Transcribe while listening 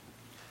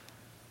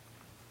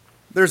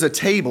There's a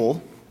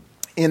table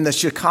in the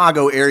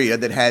Chicago area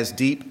that has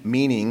deep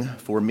meaning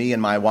for me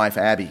and my wife,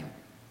 Abby.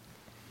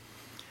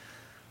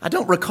 I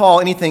don't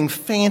recall anything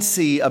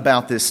fancy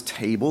about this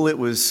table. It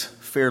was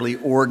fairly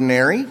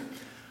ordinary.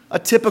 A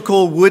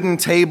typical wooden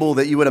table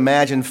that you would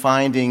imagine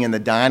finding in the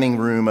dining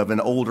room of an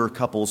older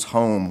couple's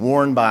home,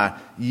 worn by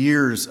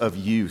years of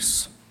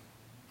use.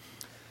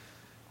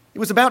 It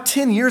was about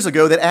 10 years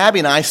ago that Abby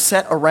and I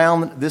sat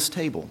around this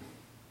table.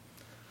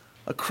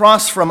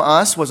 Across from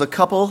us was a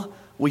couple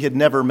we had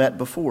never met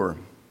before.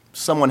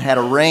 Someone had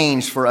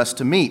arranged for us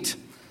to meet.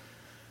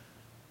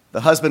 The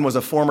husband was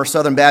a former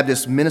Southern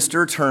Baptist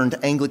minister turned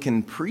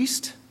Anglican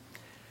priest,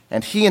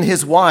 and he and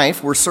his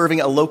wife were serving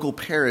a local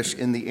parish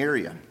in the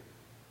area.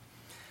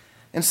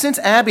 And since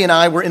Abby and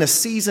I were in a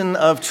season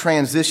of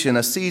transition,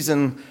 a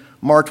season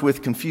marked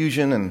with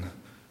confusion and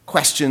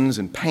questions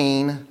and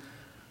pain,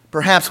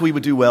 perhaps we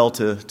would do well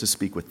to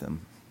speak with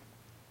them.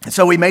 And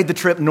so we made the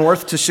trip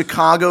north to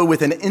Chicago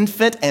with an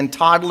infant and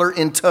toddler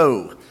in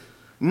tow,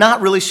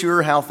 not really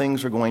sure how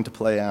things were going to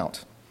play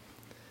out.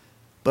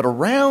 But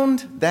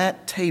around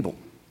that table,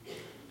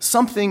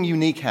 something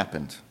unique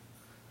happened,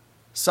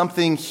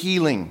 something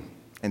healing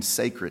and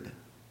sacred.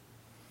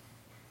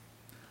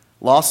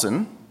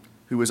 Lawson,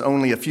 who was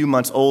only a few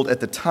months old at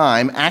the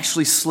time,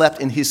 actually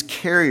slept in his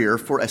carrier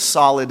for a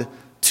solid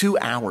 2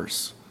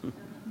 hours.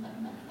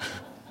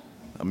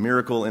 A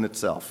miracle in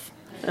itself.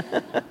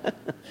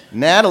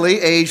 Natalie,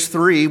 age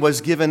 3,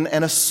 was given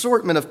an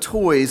assortment of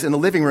toys in the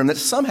living room that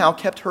somehow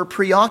kept her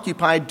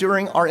preoccupied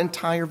during our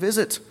entire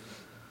visit.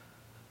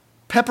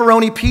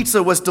 Pepperoni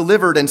pizza was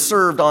delivered and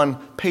served on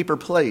paper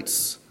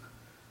plates.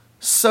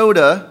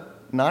 Soda,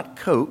 not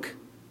Coke,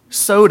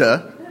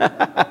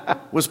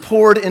 soda was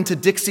poured into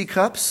Dixie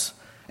cups.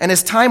 And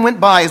as time went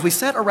by, as we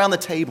sat around the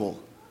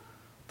table,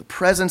 the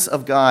presence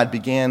of God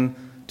began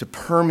to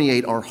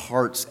permeate our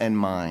hearts and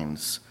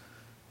minds,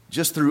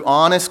 just through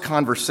honest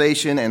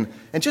conversation and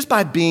just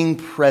by being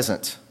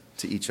present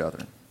to each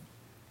other.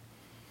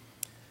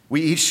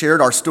 We each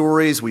shared our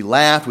stories, we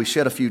laughed, we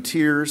shed a few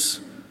tears,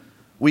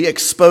 we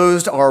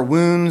exposed our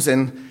wounds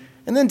and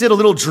then did a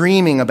little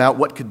dreaming about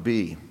what could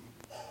be.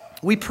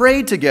 We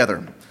prayed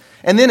together,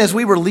 and then as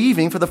we were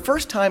leaving, for the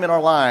first time in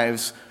our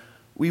lives,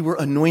 we were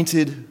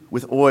anointed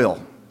with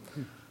oil,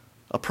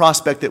 a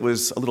prospect that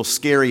was a little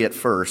scary at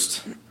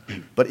first,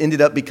 but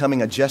ended up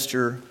becoming a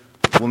gesture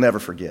we'll never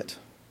forget.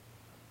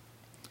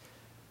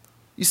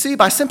 You see,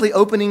 by simply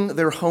opening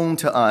their home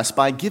to us,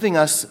 by giving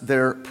us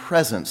their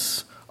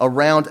presence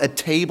around a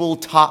table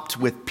topped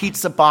with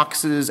pizza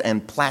boxes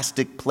and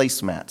plastic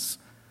placemats,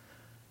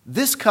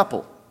 this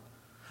couple,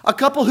 a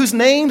couple whose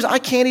names I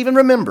can't even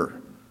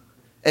remember,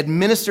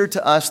 administered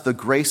to us the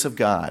grace of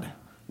God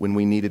when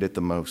we needed it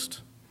the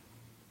most.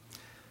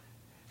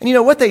 And you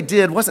know, what they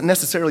did wasn't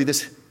necessarily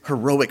this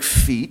heroic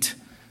feat.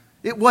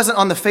 It wasn't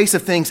on the face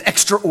of things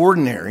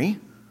extraordinary.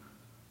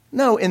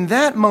 No, in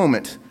that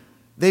moment,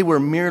 they were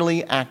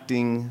merely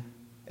acting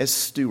as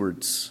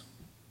stewards.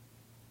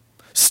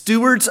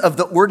 Stewards of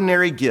the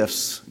ordinary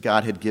gifts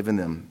God had given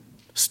them.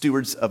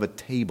 Stewards of a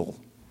table.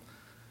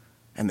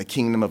 And the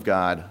kingdom of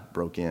God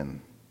broke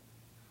in.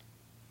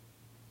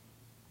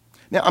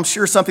 Now, I'm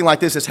sure something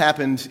like this has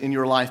happened in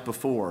your life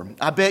before.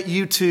 I bet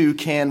you too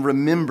can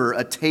remember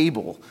a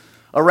table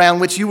around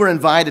which you were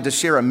invited to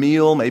share a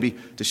meal, maybe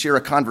to share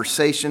a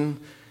conversation,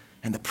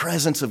 and the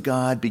presence of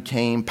God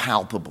became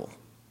palpable.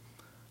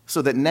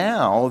 So that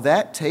now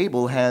that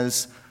table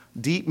has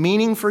deep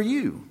meaning for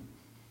you.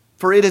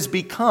 For it has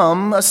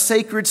become a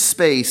sacred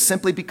space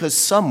simply because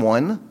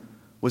someone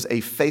was a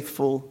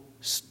faithful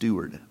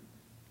steward.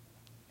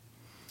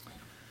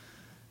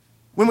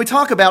 When we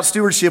talk about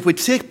stewardship, we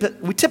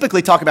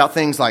typically talk about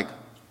things like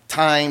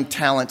time,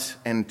 talent,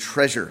 and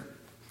treasure.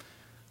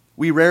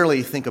 We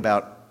rarely think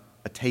about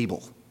a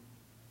table.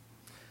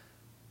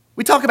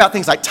 We talk about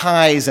things like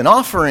tithes and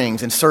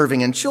offerings and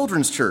serving in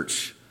children's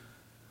church.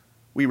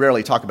 We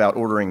rarely talk about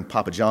ordering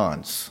Papa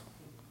John's.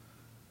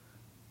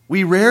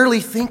 We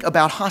rarely think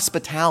about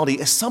hospitality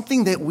as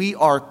something that we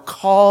are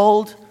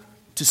called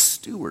to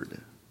steward.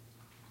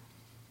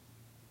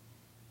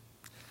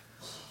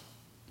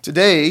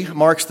 Today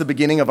marks the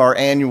beginning of our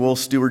annual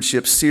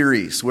stewardship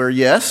series, where,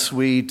 yes,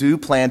 we do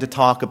plan to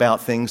talk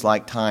about things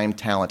like time,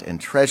 talent,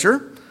 and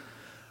treasure,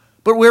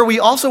 but where we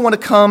also want to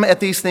come at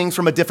these things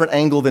from a different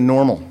angle than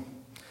normal.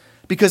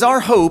 Because our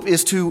hope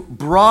is to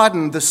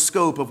broaden the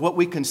scope of what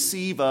we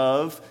conceive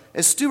of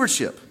as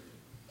stewardship,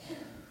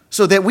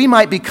 so that we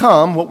might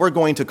become what we're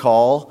going to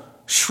call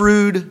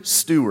shrewd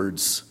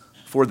stewards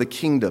for the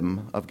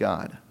kingdom of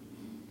God.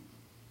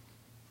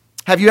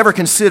 Have you ever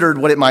considered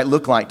what it might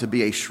look like to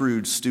be a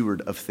shrewd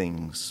steward of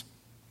things?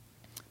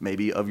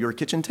 Maybe of your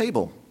kitchen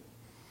table.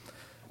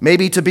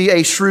 Maybe to be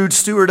a shrewd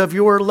steward of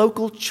your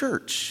local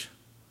church,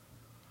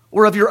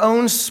 or of your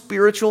own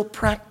spiritual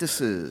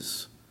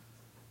practices.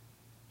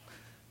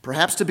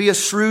 Perhaps to be a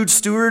shrewd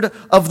steward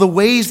of the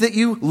ways that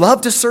you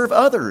love to serve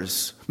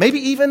others. Maybe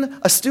even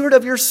a steward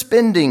of your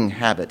spending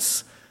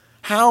habits.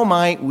 How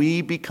might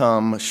we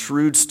become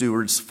shrewd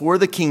stewards for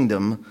the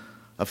kingdom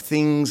of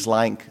things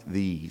like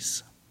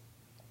these.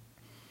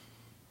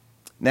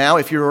 Now,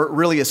 if you're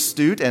really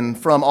astute and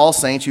from All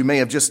Saints, you may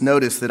have just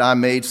noticed that I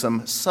made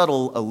some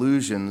subtle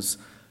allusions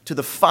to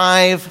the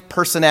 5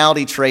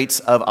 personality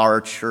traits of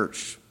our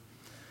church.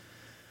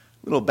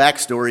 Little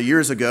backstory,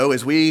 years ago,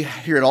 as we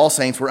here at All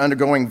Saints were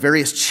undergoing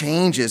various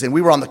changes and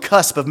we were on the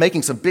cusp of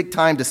making some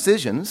big-time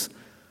decisions,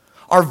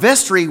 our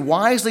vestry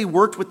wisely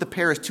worked with the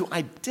parish to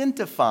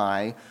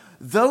identify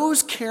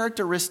those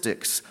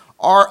characteristics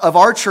of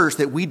our church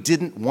that we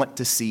didn't want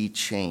to see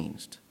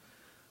changed,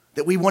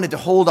 that we wanted to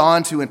hold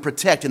on to and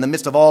protect in the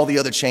midst of all the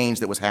other change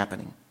that was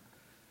happening.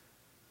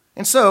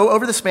 And so,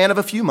 over the span of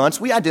a few months,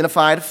 we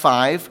identified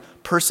 5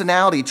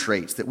 personality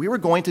traits that we were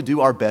going to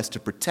do our best to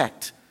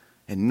protect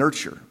and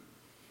nurture.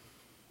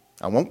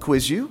 I won't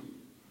quiz you.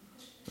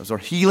 Those are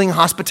healing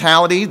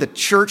hospitality, the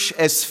church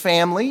as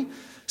family,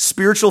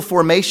 spiritual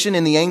formation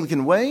in the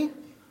Anglican way,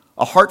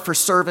 a heart for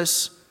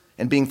service,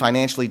 and being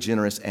financially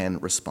generous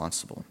and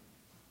responsible.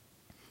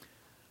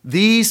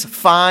 These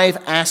 5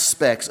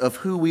 aspects of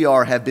who we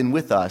are have been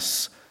with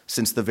us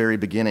since the very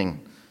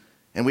beginning,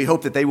 and we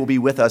hope that they will be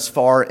with us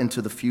far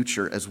into the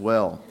future as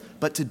well.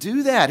 But to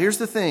do that, here's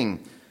the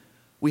thing.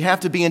 We have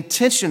to be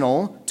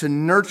intentional to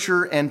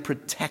nurture and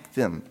protect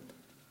them,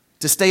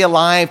 to stay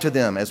alive to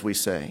them, as we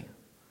say.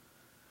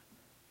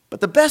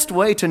 But the best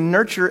way to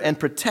nurture and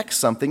protect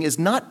something is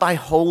not by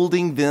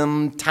holding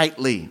them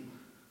tightly,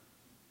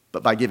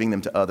 but by giving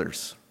them to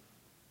others.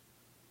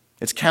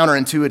 It's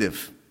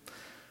counterintuitive,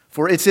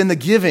 for it's in the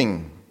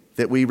giving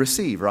that we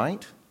receive,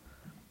 right?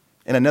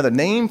 And another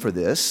name for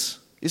this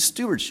is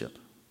stewardship.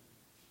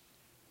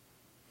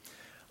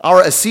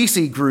 Our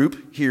Assisi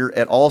group here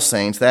at All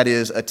Saints, that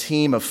is a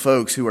team of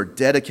folks who are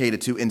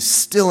dedicated to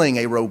instilling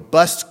a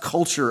robust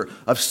culture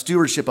of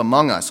stewardship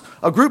among us.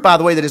 A group, by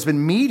the way, that has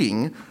been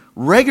meeting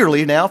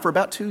regularly now for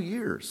about 2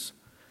 years.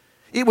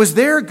 It was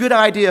their good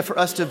idea for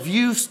us to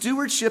view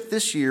stewardship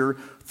this year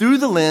through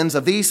the lens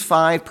of these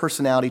 5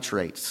 personality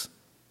traits.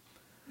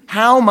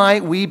 How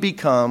might we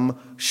become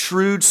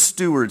shrewd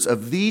stewards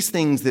of these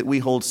things that we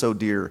hold so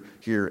dear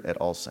here at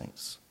All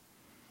Saints?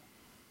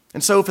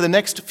 And so for the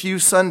next few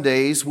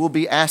Sundays, we'll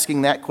be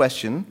asking that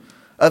question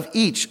of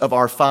each of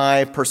our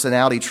 5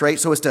 personality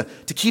traits so as to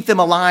keep them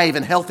alive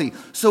and healthy,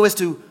 so as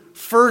to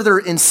further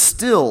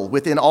instill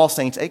within All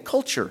Saints a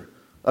culture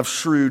of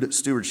shrewd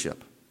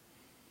stewardship.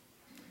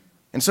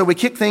 And so we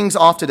kick things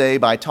off today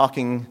by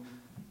talking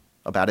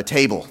about a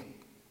table,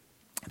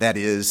 that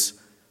is,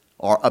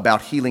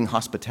 about healing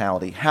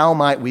hospitality. How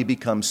might we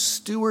become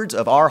stewards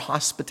of our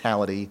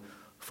hospitality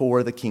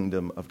for the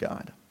kingdom of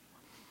God?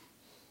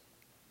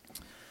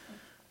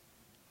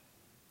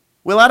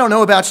 Well, I don't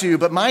know about you,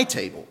 but my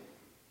table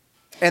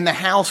and the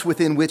house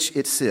within which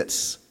it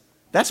sits,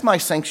 that's my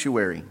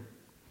sanctuary.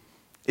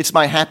 It's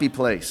my happy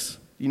place.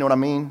 You know what I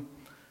mean?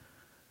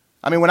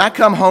 When I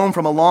come home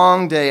from a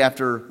long day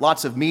after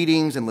lots of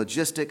meetings and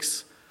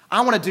logistics,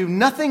 I want to do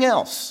nothing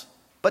else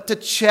but to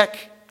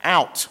check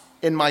out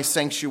in my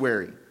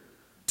sanctuary,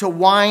 to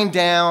wind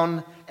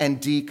down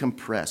and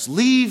decompress.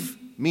 Leave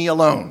me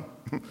alone.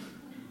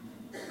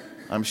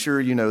 I'm sure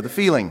you know the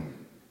feeling.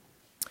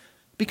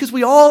 Because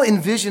we all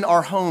envision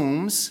our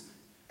homes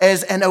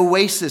as an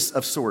oasis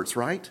of sorts,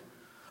 right?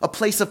 A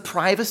place of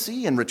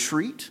privacy and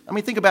retreat.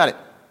 Think about it.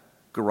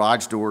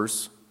 Garage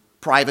doors,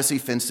 privacy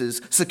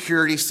fences,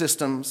 security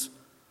systems.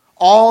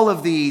 All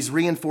of these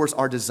reinforce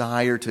our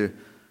desire to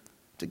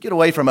get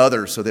away from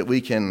others so that we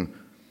can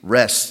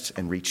rest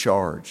and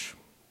recharge.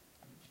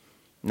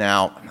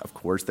 Now, of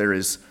course, there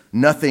is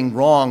nothing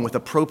wrong with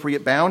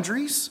appropriate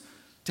boundaries,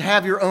 to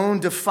have your own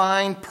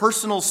defined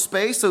personal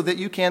space so that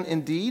you can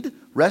indeed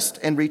rest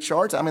and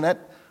recharge.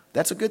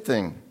 That's a good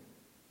thing.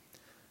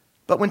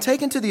 But when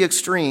taken to the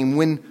extreme,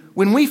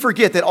 when we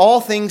forget that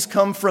all things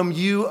come from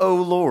you, O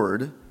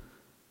Lord,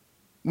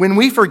 when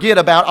we forget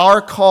about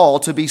our call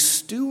to be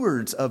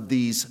stewards of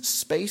these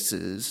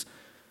spaces,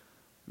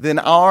 then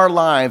our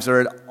lives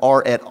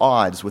are at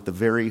odds with the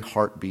very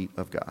heartbeat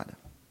of God.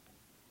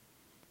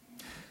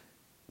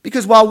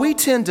 Because while we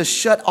tend to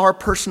shut our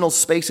personal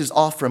spaces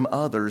off from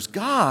others,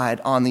 God,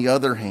 on the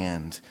other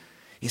hand,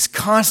 is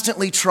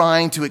constantly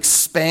trying to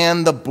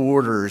expand the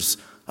borders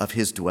of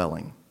his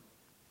dwelling,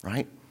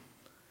 right?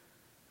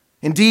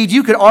 Indeed,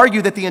 you could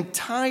argue that the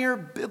entire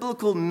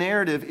biblical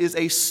narrative is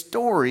a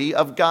story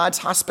of God's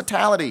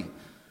hospitality,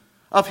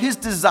 of his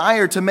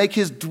desire to make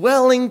his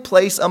dwelling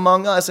place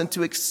among us and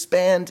to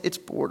expand its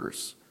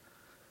borders.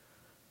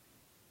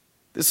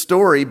 This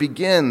story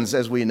begins,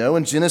 as we know,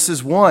 in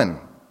Genesis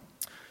 1.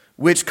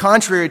 Which,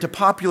 contrary to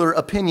popular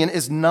opinion,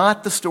 is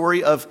not the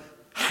story of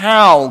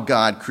how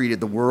God created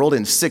the world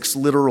in 6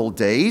 literal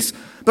days,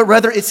 but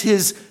rather it's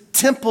his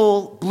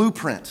temple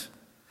blueprint.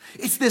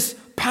 It's this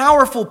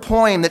powerful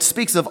poem that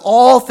speaks of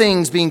all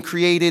things being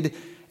created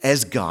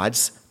as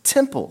God's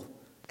temple,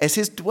 as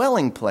his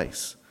dwelling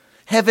place.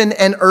 Heaven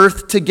and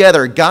earth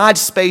together, God's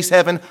space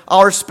heaven,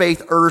 our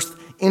space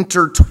earth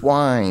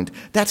intertwined.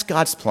 That's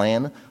God's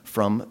plan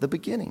from the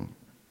beginning.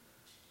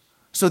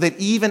 so that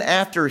even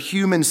after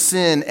human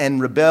sin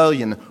and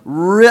rebellion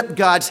rip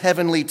God's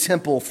heavenly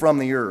temple from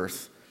the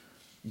earth,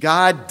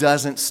 God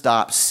doesn't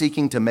stop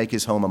seeking to make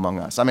his home among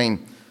us. I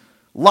mean,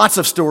 lots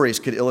of stories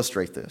could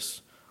illustrate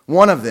this.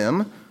 One of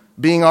them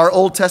being our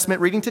Old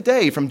Testament reading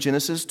today from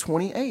Genesis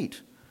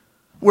 28,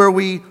 where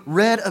we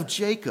read of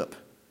Jacob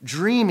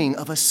dreaming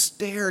of a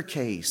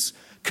staircase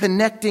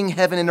connecting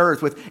heaven and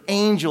earth with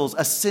angels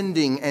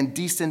ascending and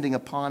descending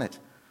upon it.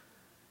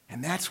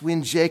 And that's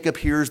when Jacob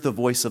hears the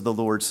voice of the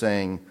Lord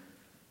saying,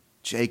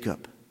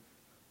 "Jacob,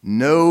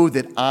 know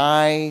that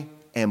I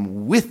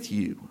am with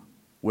you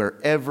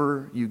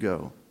wherever you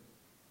go."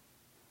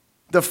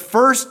 The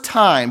first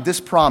time this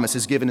promise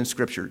is given in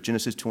Scripture,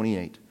 Genesis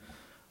 28,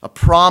 a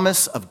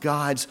promise of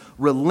God's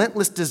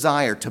relentless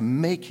desire to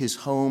make his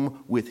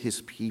home with his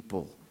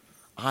people.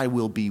 I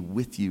will be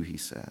with you, he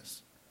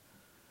says.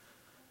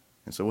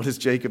 And so what does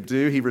Jacob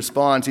do? He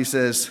responds, he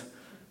says,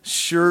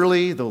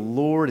 "Surely the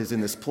Lord is in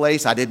this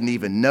place. I didn't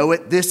even know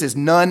it. This is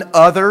none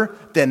other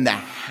than the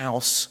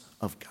house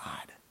of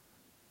God."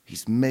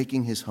 He's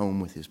making his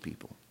home with his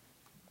people.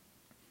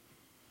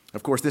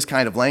 Of course, this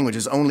kind of language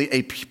is only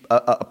a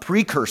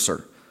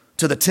precursor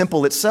to the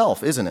temple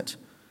itself, isn't it?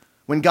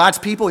 When God's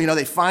people,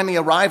 they finally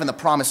arrive in the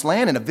promised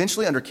land and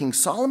eventually under King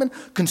Solomon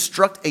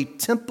construct a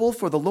temple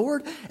for the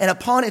Lord. And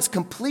upon its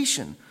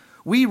completion,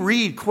 we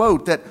read,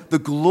 quote, that the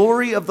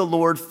glory of the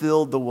Lord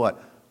filled the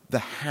what? The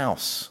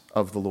house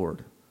of the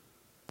Lord.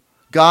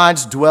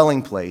 God's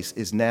dwelling place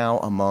is now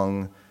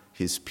among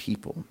his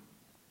people.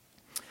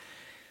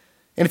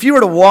 And if you were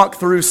to walk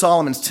through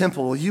Solomon's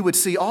temple, you would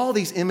see all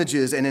these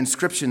images and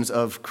inscriptions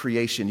of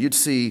creation. You'd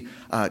see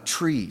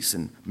trees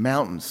and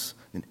mountains,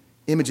 and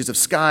images of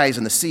skies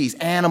and the seas,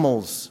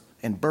 animals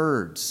and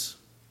birds.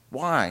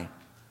 Why?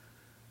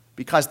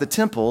 Because the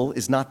temple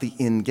is not the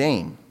end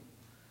game.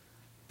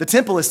 The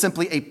temple is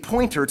simply a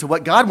pointer to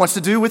what God wants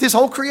to do with his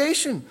whole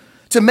creation,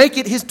 to make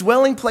it his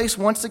dwelling place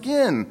once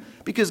again,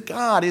 because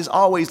God is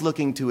always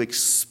looking to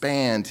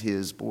expand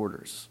his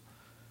borders.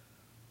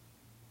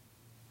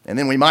 And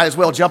then we might as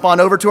well jump on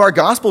over to our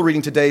gospel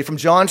reading today from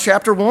John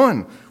chapter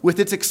 1 with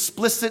its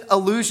explicit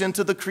allusion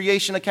to the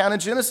creation account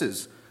in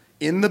Genesis.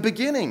 In the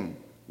beginning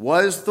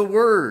was the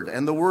Word,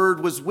 and the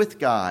Word was with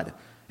God,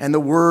 and the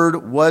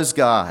Word was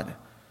God.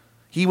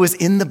 He was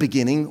in the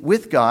beginning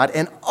with God,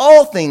 and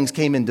all things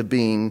came into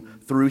being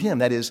through him,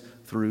 that is,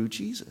 through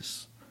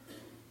Jesus.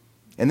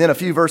 And then a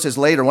few verses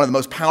later, one of the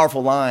most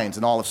powerful lines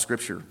in all of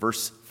Scripture,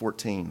 verse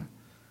 14.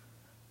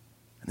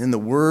 And then the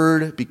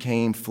Word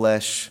became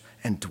flesh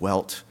and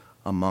dwelt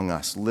among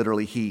us.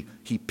 Literally, he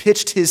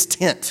pitched his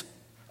tent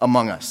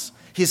among us,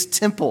 his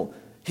temple,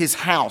 his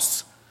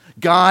house.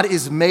 God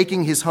is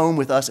making his home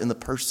with us in the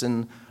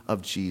person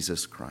of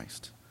Jesus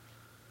Christ.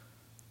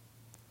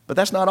 But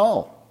that's not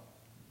all.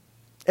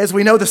 As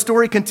we know, the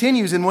story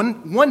continues, and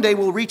one day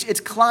we'll reach its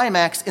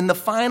climax in the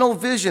final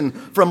vision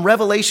from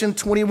Revelation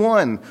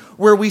 21,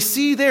 where we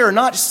see there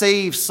not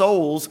saved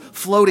souls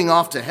floating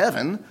off to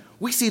heaven.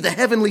 We see the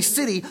heavenly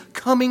city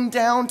coming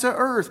down to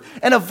earth,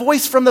 and a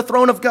voice from the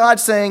throne of God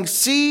saying,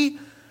 "See,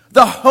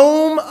 the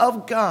home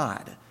of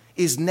God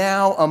is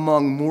now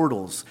among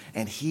mortals,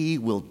 and he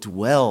will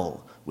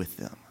dwell with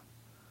them."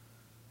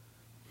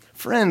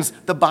 Friends,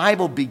 the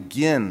Bible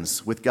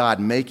begins with God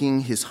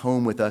making his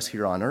home with us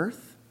here on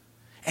earth,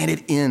 and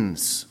it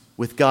ends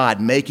with God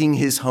making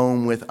his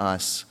home with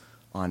us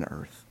on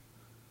earth,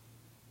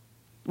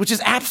 which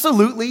is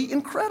absolutely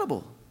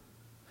incredible.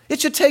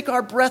 It should take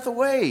our breath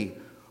away,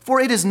 for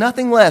it is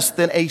nothing less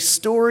than a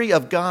story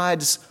of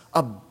God's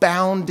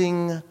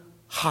abounding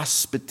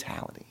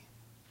hospitality.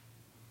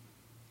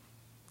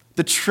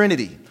 The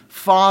Trinity,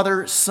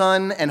 Father,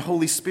 Son, and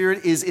Holy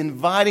Spirit, is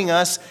inviting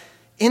us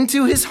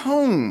into his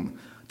home,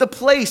 the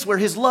place where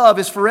his love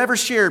is forever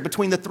shared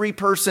between the three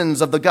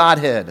persons of the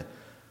Godhead.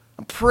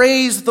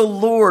 Praise the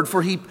Lord,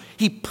 for he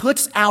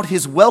puts out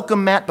his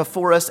welcome mat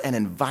before us and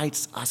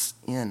invites us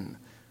in.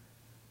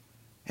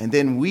 And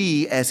then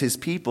we, as his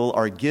people,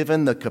 are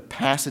given the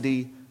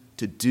capacity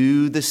to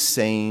do the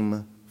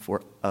same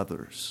for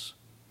others.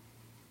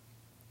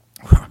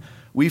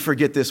 We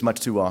forget this much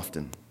too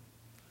often,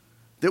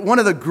 that one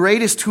of the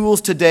greatest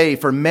tools today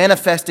for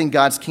manifesting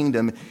God's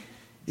kingdom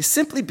is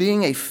simply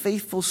being a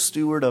faithful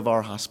steward of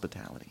our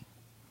hospitality.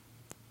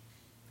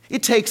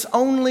 It takes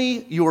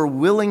only your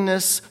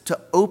willingness to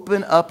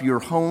open up your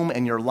home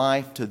and your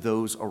life to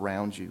those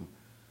around you,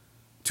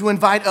 to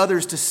invite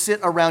others to sit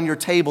around your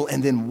table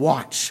and then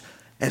watch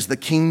as the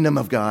kingdom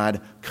of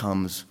God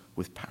comes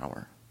with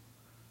power.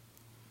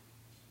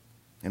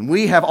 And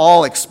we have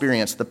all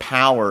experienced the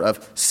power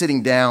of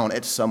sitting down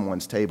at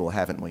someone's table,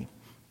 haven't we?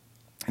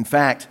 In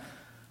fact,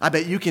 I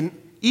bet you can,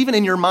 even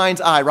in your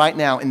mind's eye right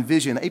now,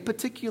 envision a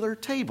particular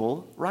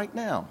table right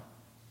now.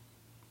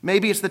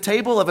 Maybe it's the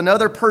table of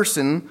another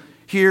person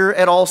here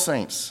at All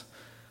Saints.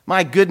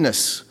 My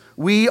goodness,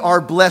 we are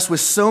blessed with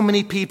so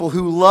many people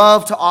who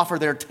love to offer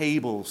their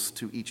tables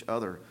to each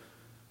other.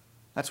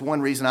 That's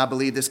one reason I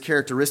believe this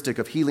characteristic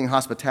of healing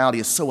hospitality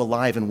is so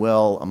alive and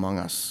well among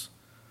us.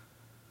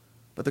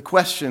 But the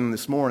question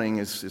this morning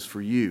is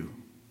for you.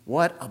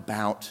 What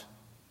about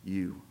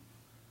you?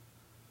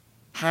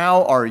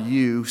 How are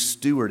you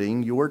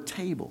stewarding your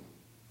table?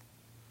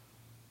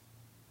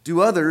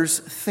 Do others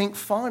think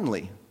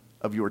fondly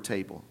of your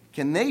table?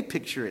 Can they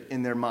picture it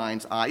in their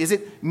mind's eye? Is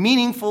it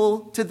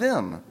meaningful to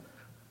them?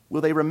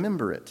 Will they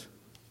remember it?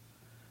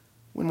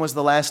 When was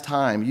the last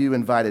time you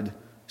invited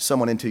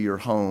someone into your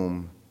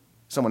home,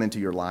 someone into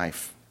your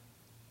life?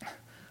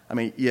 I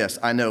mean, yes,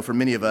 I know for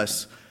many of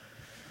us,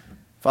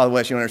 Father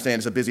West, you understand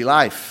it's a busy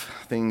life.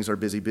 Things are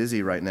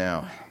busy right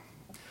now.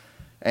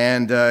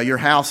 And your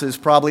house is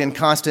probably in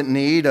constant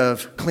need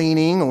of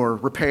cleaning or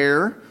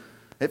repair.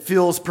 It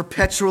feels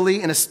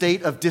perpetually in a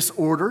state of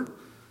disorder.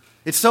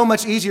 It's so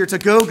much easier to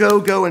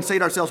go and say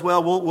to ourselves,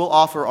 well, we'll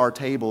offer our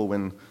table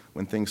when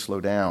things slow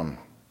down.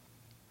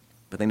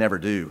 But they never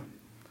do.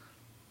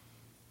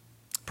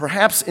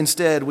 Perhaps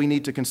instead we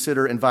need to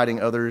consider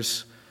inviting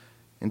others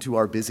into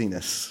our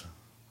busyness.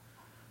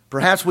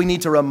 Perhaps we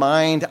need to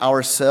remind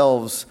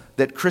ourselves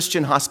that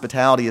Christian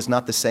hospitality is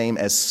not the same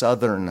as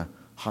Southern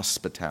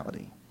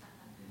hospitality.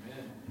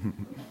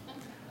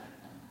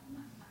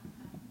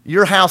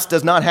 Your house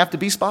does not have to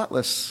be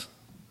spotless.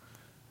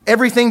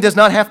 Everything does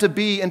not have to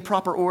be in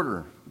proper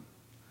order.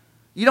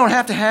 You don't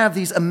have to have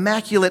these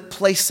immaculate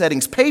place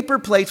settings. Paper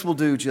plates will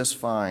do just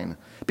fine.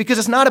 Because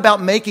it's not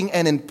about making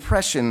an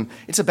impression.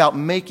 It's about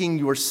making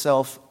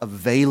yourself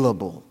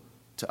available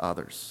to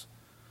others.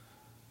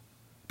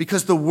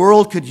 Because the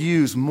world could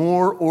use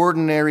more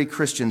ordinary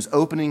Christians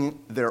opening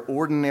their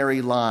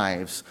ordinary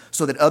lives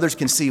so that others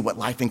can see what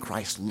life in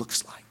Christ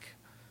looks like.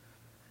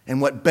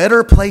 And what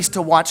better place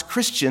to watch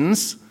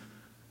Christians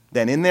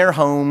than in their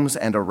homes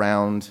and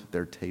around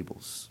their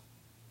tables.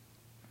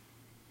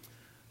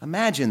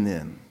 Imagine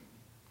then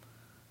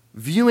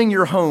viewing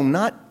your home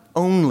not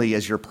only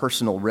as your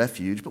personal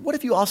refuge, but what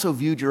if you also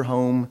viewed your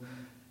home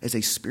as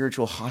a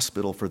spiritual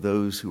hospital for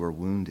those who are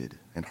wounded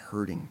and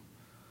hurting?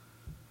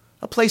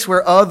 A place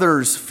where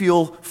others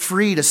feel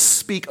free to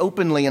speak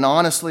openly and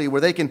honestly,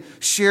 where they can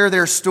share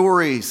their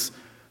stories.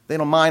 They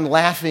don't mind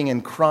laughing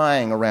and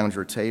crying around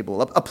your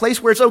table. A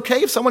place where it's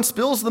okay if someone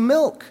spills the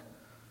milk.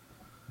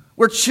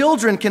 Where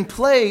children can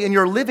play in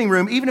your living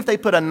room even if they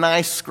put a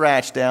nice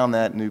scratch down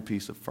that new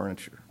piece of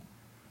furniture.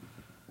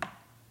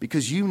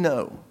 Because you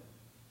know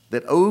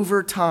that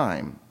over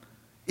time,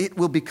 it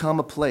will become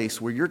a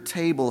place where your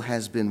table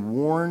has been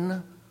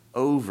worn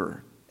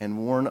over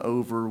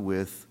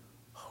with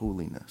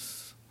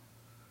holiness.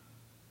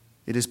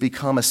 It has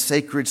become a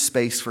sacred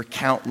space for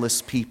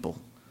countless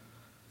people,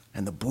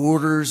 and the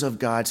borders of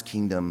God's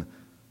kingdom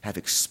have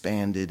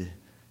expanded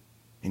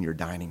in your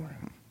dining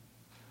room.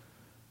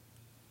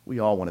 We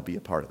all want to be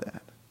a part of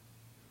that,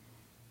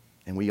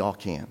 and we all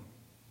can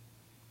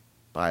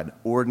by an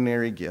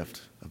ordinary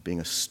gift of being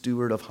a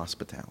steward of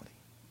hospitality.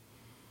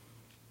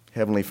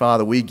 Heavenly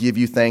Father, we give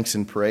you thanks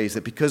and praise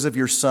that because of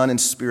your Son and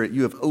Spirit,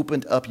 you have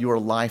opened up your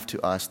life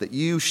to us, that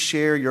you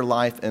share your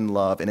life and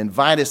love and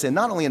invite us in.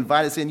 Not only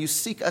invite us in, you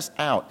seek us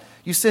out.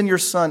 You send your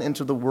Son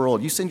into the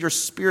world. You send your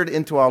Spirit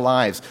into our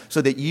lives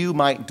so that you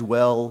might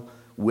dwell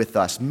with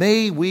us.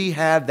 May we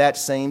have that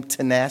same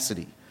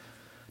tenacity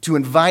to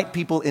invite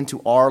people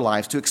into our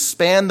lives, to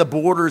expand the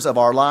borders of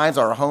our lives,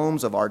 our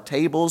homes, of our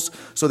tables,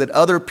 so that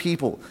other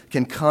people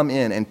can come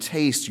in and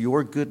taste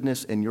your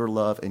goodness and your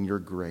love and your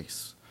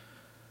grace.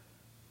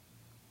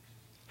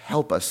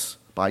 Help us,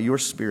 by your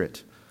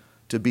Spirit,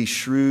 to be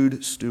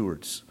shrewd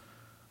stewards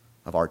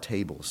of our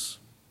tables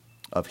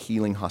of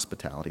healing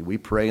hospitality. We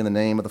pray in the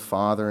name of the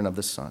Father, and of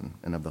the Son,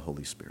 and of the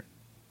Holy Spirit.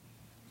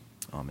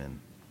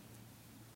 Amen.